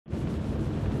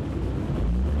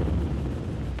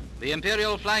the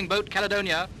Imperial flying boat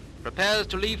Caledonia prepares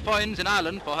to leave Foynes in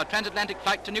Ireland for her transatlantic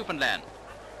flight to Newfoundland.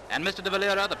 And Mr. de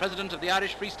Valera, the President of the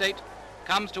Irish Free State,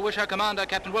 comes to wish her commander,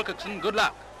 Captain Wilcoxon, good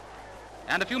luck.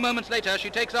 And a few moments later, she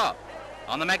takes off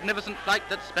on the magnificent flight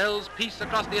that spells peace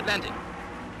across the Atlantic.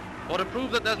 For to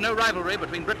prove that there's no rivalry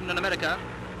between Britain and America,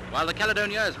 while the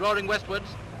Caledonia is roaring westwards,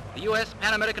 the US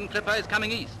Pan-American clipper is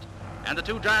coming east, and the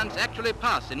two giants actually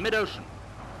pass in mid-ocean.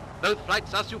 Both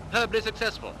flights are superbly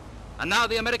successful, and now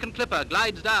the American clipper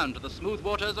glides down to the smooth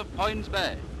waters of Foynes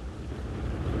Bay.